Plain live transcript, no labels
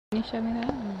Can you show me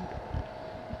that?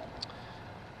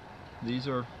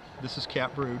 This is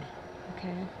capped brood.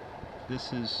 Okay.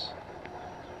 This is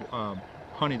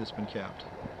honey that's been capped.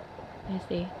 I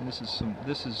see. And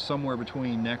this is somewhere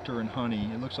between nectar and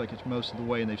honey. It looks like it's most of the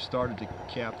way, and they've started to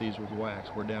cap these with wax.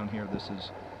 Where down here, this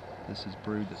is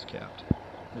brood that's capped.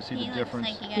 You see the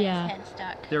difference? Looks like he got his head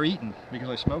stuck. They're eaten because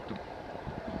I smoked them.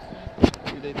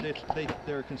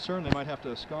 They're concerned they might have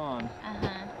to abscond,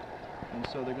 and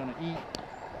so they're going to eat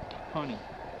honey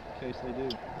in case they do.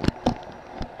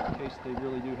 In case they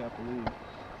really do have to leave.